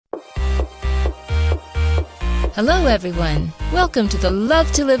Hello, everyone. Welcome to the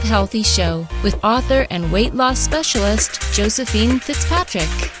Love to Live Healthy show with author and weight loss specialist Josephine Fitzpatrick.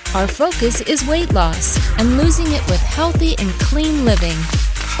 Our focus is weight loss and losing it with healthy and clean living.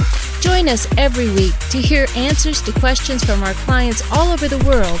 Join us every week to hear answers to questions from our clients all over the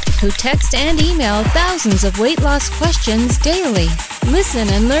world who text and email thousands of weight loss questions daily. Listen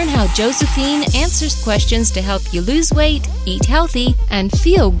and learn how Josephine answers questions to help you lose weight, eat healthy, and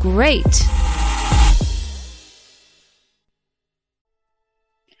feel great.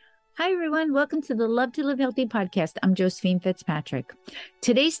 Hi, everyone. Welcome to the Love to Live Healthy podcast. I'm Josephine Fitzpatrick.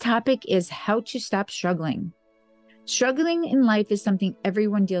 Today's topic is how to stop struggling. Struggling in life is something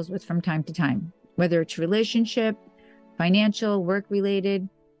everyone deals with from time to time, whether it's relationship, financial, work-related,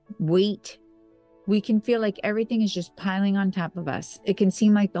 weight. We can feel like everything is just piling on top of us. It can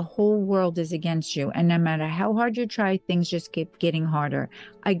seem like the whole world is against you. And no matter how hard you try, things just keep getting harder.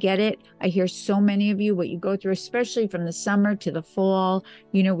 I get it. I hear so many of you, what you go through, especially from the summer to the fall.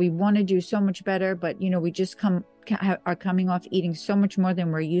 You know, we want to do so much better, but, we just are coming off eating so much more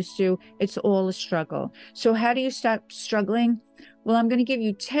than we're used to. It's all a struggle. So how do you stop struggling? Well, I'm going to give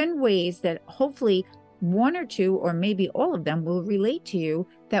you 10 ways that hopefully one or two, or maybe all of them will relate to you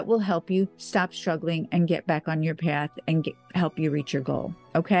that will help you stop struggling and get back on your path and help you reach your goal.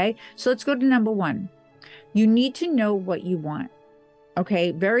 Okay. So let's go to number one. You need to know what you want.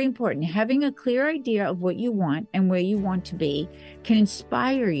 Okay. Very important. Having a clear idea of what you want and where you want to be can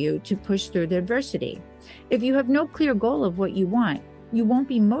inspire you to push through the adversity. If you have no clear goal of what you want, you won't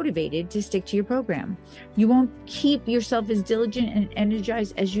be motivated to stick to your program. You won't keep yourself as diligent and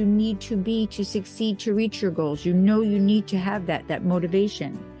energized as you need to be to succeed, to reach your goals. You need to have that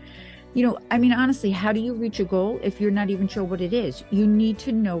motivation. Honestly, how do you reach a goal if you're not even sure what it is? You need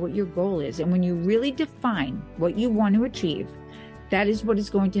to know what your goal is. And when you really define what you want to achieve, that is what is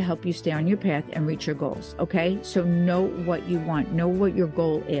going to help you stay on your path and reach your goals. Okay. So know what you want, know what your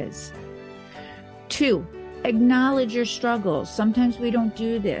goal is. 2, acknowledge your struggles. Sometimes we don't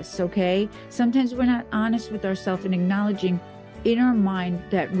do this, okay? Sometimes we're not honest with ourselves and acknowledging in our mind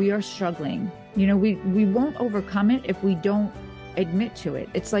that we are struggling. We won't overcome it if we don't admit to it.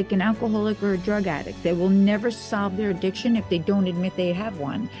 It's like an alcoholic or a drug addict. They will never solve their addiction if they don't admit they have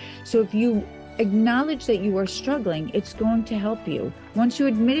one. So if you acknowledge that you are struggling, it's going to help you. Once you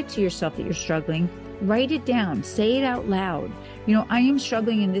admit it to yourself that you're struggling, write it down, say it out loud. I am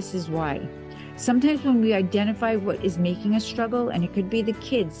struggling and this is why. Sometimes when we identify what is making us struggle, and it could be the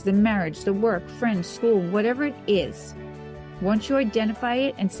kids, the marriage, the work, friends, school, whatever it is, once you identify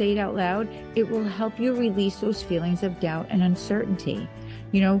it and say it out loud, it will help you release those feelings of doubt and uncertainty.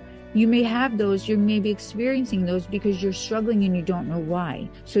 You may have those, you may be experiencing those because you're struggling and you don't know why.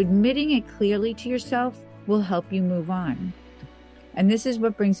 So admitting it clearly to yourself will help you move on. And this is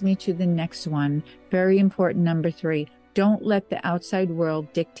what brings me to the next one. Very important, number 3. Don't let the outside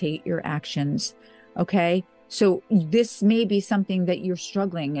world dictate your actions. Okay. So this may be something that you're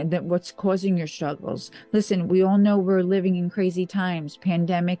struggling and that what's causing your struggles. Listen, we all know we're living in crazy times,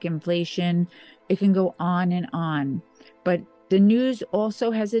 pandemic, inflation, it can go on and on. But the news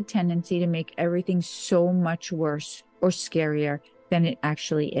also has a tendency to make everything so much worse or scarier than it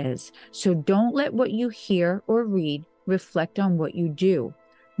actually is. So don't let what you hear or read reflect on what you do.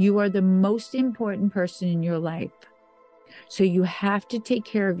 You are the most important person in your life. So you have to take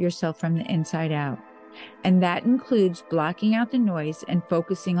care of yourself from the inside out. And that includes blocking out the noise and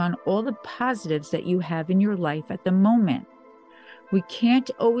focusing on all the positives that you have in your life at the moment. We can't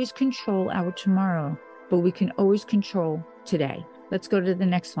always control our tomorrow, but we can always control today. Let's go to the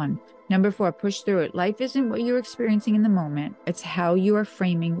next one. Number 4, push through it. Life isn't what you're experiencing in the moment. It's how you are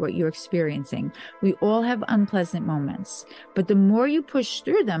framing what you're experiencing. We all have unpleasant moments, but the more you push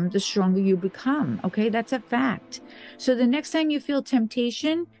through them, the stronger you become. Okay, that's a fact. So the next time you feel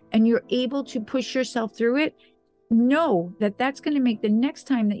temptation and you're able to push yourself through it, know that that's going to make the next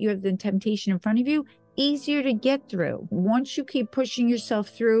time that you have the temptation in front of you easier to get through. Once you keep pushing yourself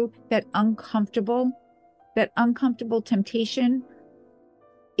through that uncomfortable temptation,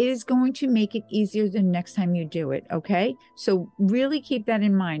 is going to make it easier the next time you do it. Okay. So really keep that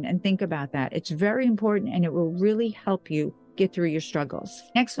in mind and think about that. It's very important and it will really help you get through your struggles.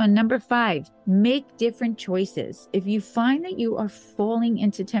 Next one, number 5, make different choices. If you find that you are falling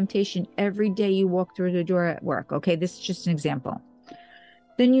into temptation every day you walk through the door at work, okay, this is just an example,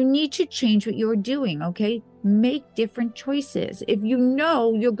 then you need to change what you're doing, okay? Make different choices. If you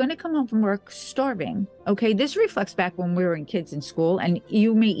know you're going to come home from work starving, okay? This reflects back when we were kids in school, and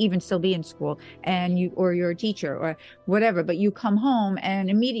you may even still be in school, and you're a teacher or whatever, but you come home and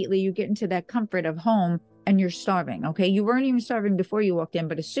immediately you get into that comfort of home and you're starving. Okay. You weren't even starving before you walked in,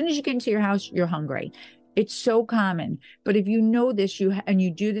 but as soon as you get into your house, you're hungry. It's so common. But if you know this, and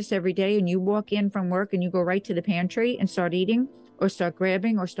you do this every day, and you walk in from work and you go right to the pantry and start eating or start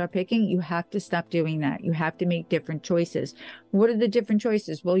grabbing or start picking, you have to stop doing that. You have to make different choices. What are the different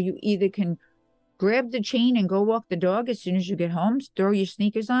choices? Well, you either can grab the chain and go walk the dog as soon as you get home, throw your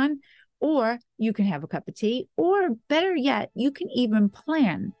sneakers on, or you can have a cup of tea, or better yet, you can even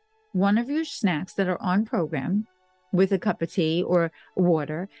plan one of your snacks that are on program with a cup of tea or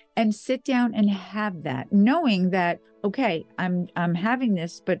water and sit down and have that, knowing that, okay, I'm having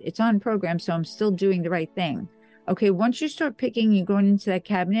this, but it's on program, so I'm still doing the right thing. Okay, once you start picking, you going into that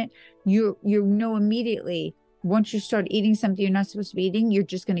cabinet, you know immediately, once you start eating something you're not supposed to be eating, you're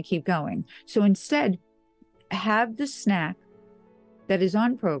just going to keep going. So instead, have the snack that is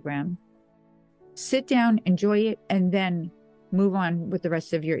on program, sit down, enjoy it, and then move on with the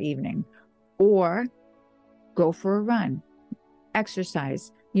rest of your evening. Or go for a run,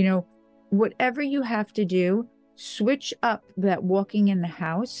 exercise, whatever you have to do, switch up that walking in the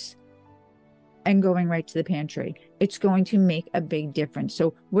house and going right to the pantry. It's going to make a big difference.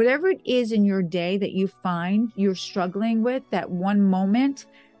 So whatever it is in your day that you find you're struggling with, that one moment,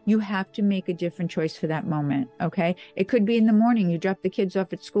 you have to make a different choice for that moment. Okay. It could be in the morning, you drop the kids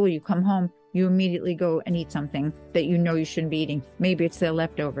off at school, you come home, you immediately go and eat something that you know you shouldn't be eating. Maybe it's their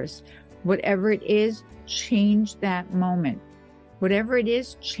leftovers. Whatever it is, change that moment. Whatever it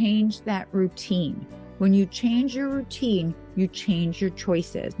is, change that routine. When you change your routine, you change your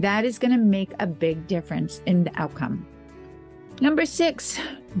choices. That is going to make a big difference in the outcome. Number 6,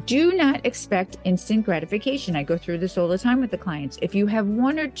 do not expect instant gratification. I go through this all the time with the clients. If you have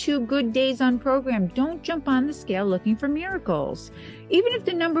 1 or 2 good days on program, don't jump on the scale looking for miracles. Even if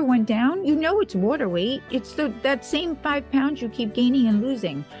the number went down, you know it's water weight. It's that same 5 pounds you keep gaining and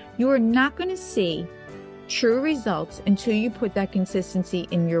losing. You are not going to see true results until you put that consistency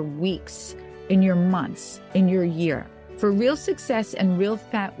in your weeks, in your months, in your year. For real success and real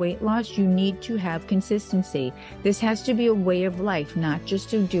fat weight loss, you need to have consistency. This has to be a way of life, not just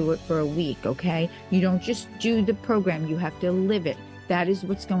to do it for a week, okay? You don't just do the program, you have to live it. That is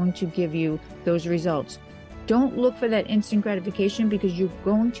what's going to give you those results. Don't look for that instant gratification because you're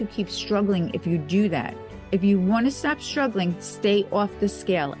going to keep struggling if you do that. If you want to stop struggling, stay off the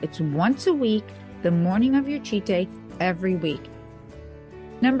scale. It's once a week, the morning of your cheat day, every week.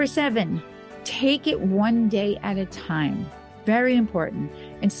 Number 7. Take it one day at a time. Very important.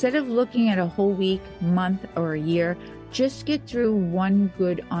 Instead of looking at a whole week, month, or a year, just get through one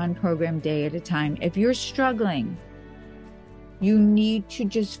good on-program day at a time. If you're struggling, you need to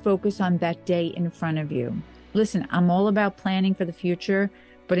just focus on that day in front of you. Listen, I'm all about planning for the future,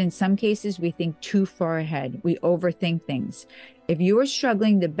 but in some cases, we think too far ahead. We overthink things. If you are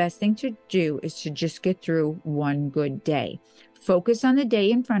struggling, the best thing to do is to just get through one good day. Focus on the day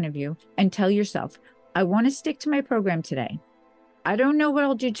in front of you and tell yourself, I want to stick to my program today. I don't know what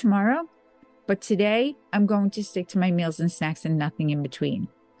I'll do tomorrow, but today I'm going to stick to my meals and snacks and nothing in between.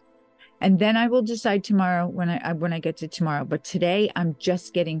 And then I will decide tomorrow when I get to tomorrow. But today I'm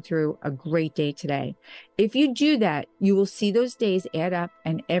just getting through a great day today. If you do that, you will see those days add up,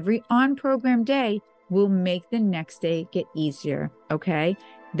 and every on-program day will make the next day get easier. Okay.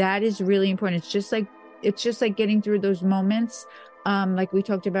 That is really important. It's just like getting through those moments, like we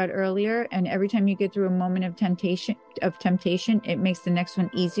talked about earlier. And every time you get through a moment of temptation, it makes the next one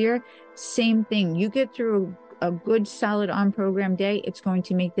easier. Same thing. You get through a good, solid on-program day, it's going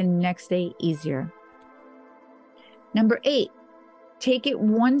to make the next day easier. Number 8, take it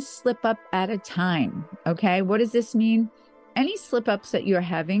one slip up at a time. Okay. What does this mean? Any slip ups that you're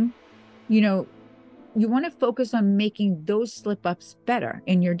having, you want to focus on making those slip ups better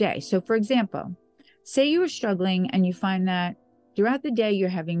in your day. So for example, say you were struggling and you find that throughout the day, you're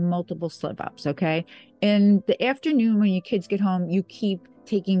having multiple slip ups. Okay. In the afternoon, when your kids get home, you keep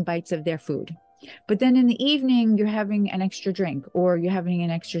taking bites of their food. But then in the evening, you're having an extra drink or you're having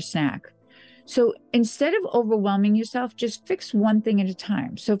an extra snack. So instead of overwhelming yourself, just fix one thing at a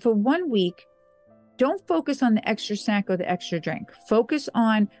time. So for 1 week, don't focus on the extra snack or the extra drink. Focus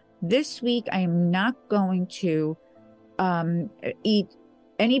on this week, I am not going to eat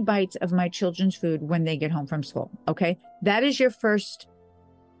any bites of my children's food when they get home from school. Okay. That is your first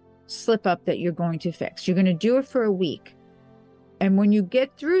slip up that you're going to fix. You're going to do it for a week. And when you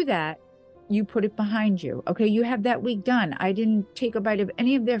get through that, you put it behind you. Okay. You have that week done. I didn't take a bite of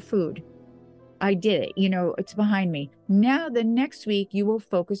any of their food. I did it. It's behind me. Now, the next week, you will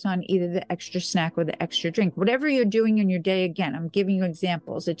focus on either the extra snack or the extra drink, whatever you're doing in your day. Again, I'm giving you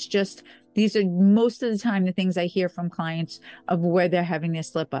examples. It's just, these are most of the time the things I hear from clients of where they're having their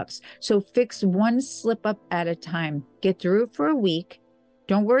slip ups. So fix one slip up at a time. Get through it for a week.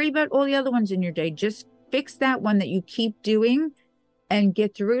 Don't worry about all the other ones in your day. Just fix that one that you keep doing and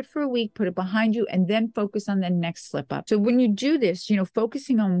get through it for a week, put it behind you, and then focus on the next slip up. So when you do this,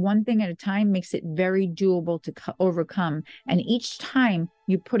 focusing on one thing at a time makes it very doable to overcome. And each time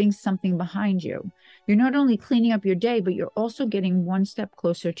you're putting something behind you, you're not only cleaning up your day, but you're also getting one step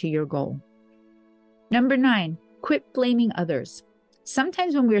closer to your goal. Number 9, quit blaming others.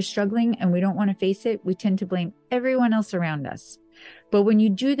 Sometimes when we're struggling and we don't want to face it, we tend to blame everyone else around us. But when you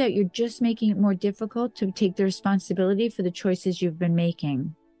do that, you're just making it more difficult to take the responsibility for the choices you've been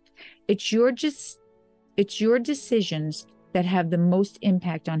making. It's your decisions that have the most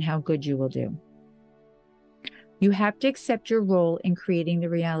impact on how good you will do. You have to accept your role in creating the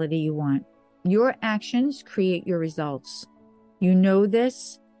reality you want. Your actions create your results. You know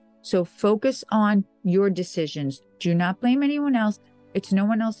this, so focus on your decisions. Do not blame anyone else. It's no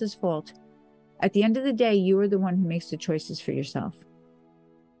one else's fault. At the end of the day, you are the one who makes the choices for yourself.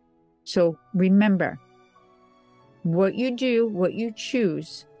 So remember, what you do, what you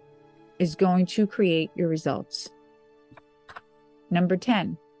choose, is going to create your results. Number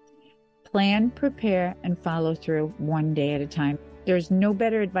 10, plan, prepare, and follow through one day at a time. There's no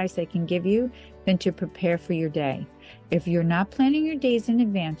better advice I can give you than to prepare for your day. If you're not planning your days in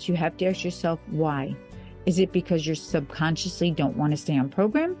advance, you have to ask yourself why. Is it because you subconsciously don't want to stay on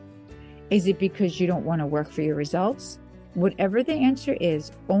program? Is it because you don't want to work for your results? Whatever the answer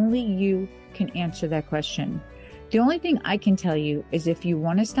is, only you can answer that question. The only thing I can tell you is if you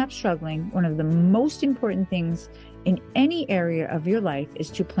want to stop struggling, one of the most important things in any area of your life is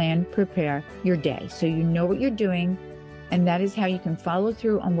to plan, prepare your day. So you know what you're doing, and that is how you can follow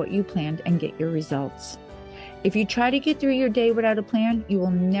through on what you planned and get your results. If you try to get through your day without a plan, you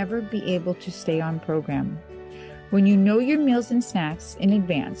will never be able to stay on program. When you know your meals and snacks in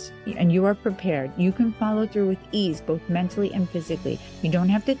advance and you are prepared, you can follow through with ease, both mentally and physically. You don't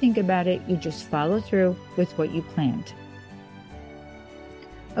have to think about it. You just follow through with what you planned.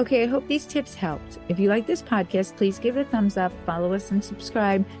 Okay, I hope these tips helped. If you like this podcast, please give it a thumbs up, follow us, and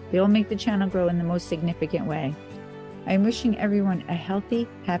subscribe. They will make the channel grow in the most significant way. I am wishing everyone a healthy,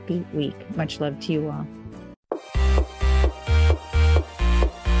 happy week. Much love to you all.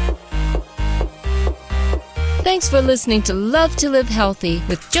 Thanks for listening to Love to Live Healthy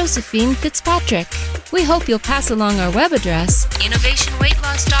with Josephine Fitzpatrick. We hope you'll pass along our web address,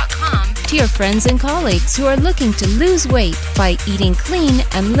 innovationweightloss.com, to your friends and colleagues who are looking to lose weight by eating clean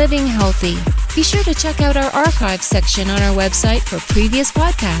and living healthy. Be sure to check out our archives section on our website for previous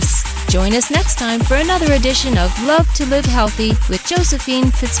podcasts. Join us next time for another edition of Love to Live Healthy with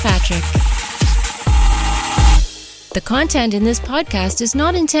Josephine Fitzpatrick. The content in this podcast is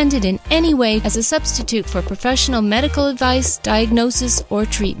not intended in any way as a substitute for professional medical advice, diagnosis, or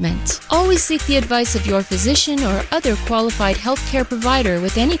treatment. Always seek the advice of your physician or other qualified healthcare provider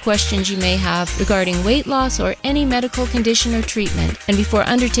with any questions you may have regarding weight loss or any medical condition or treatment, and before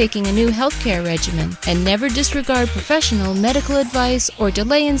undertaking a new healthcare regimen. And never disregard professional medical advice or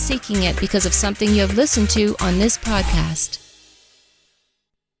delay in seeking it because of something you have listened to on this podcast.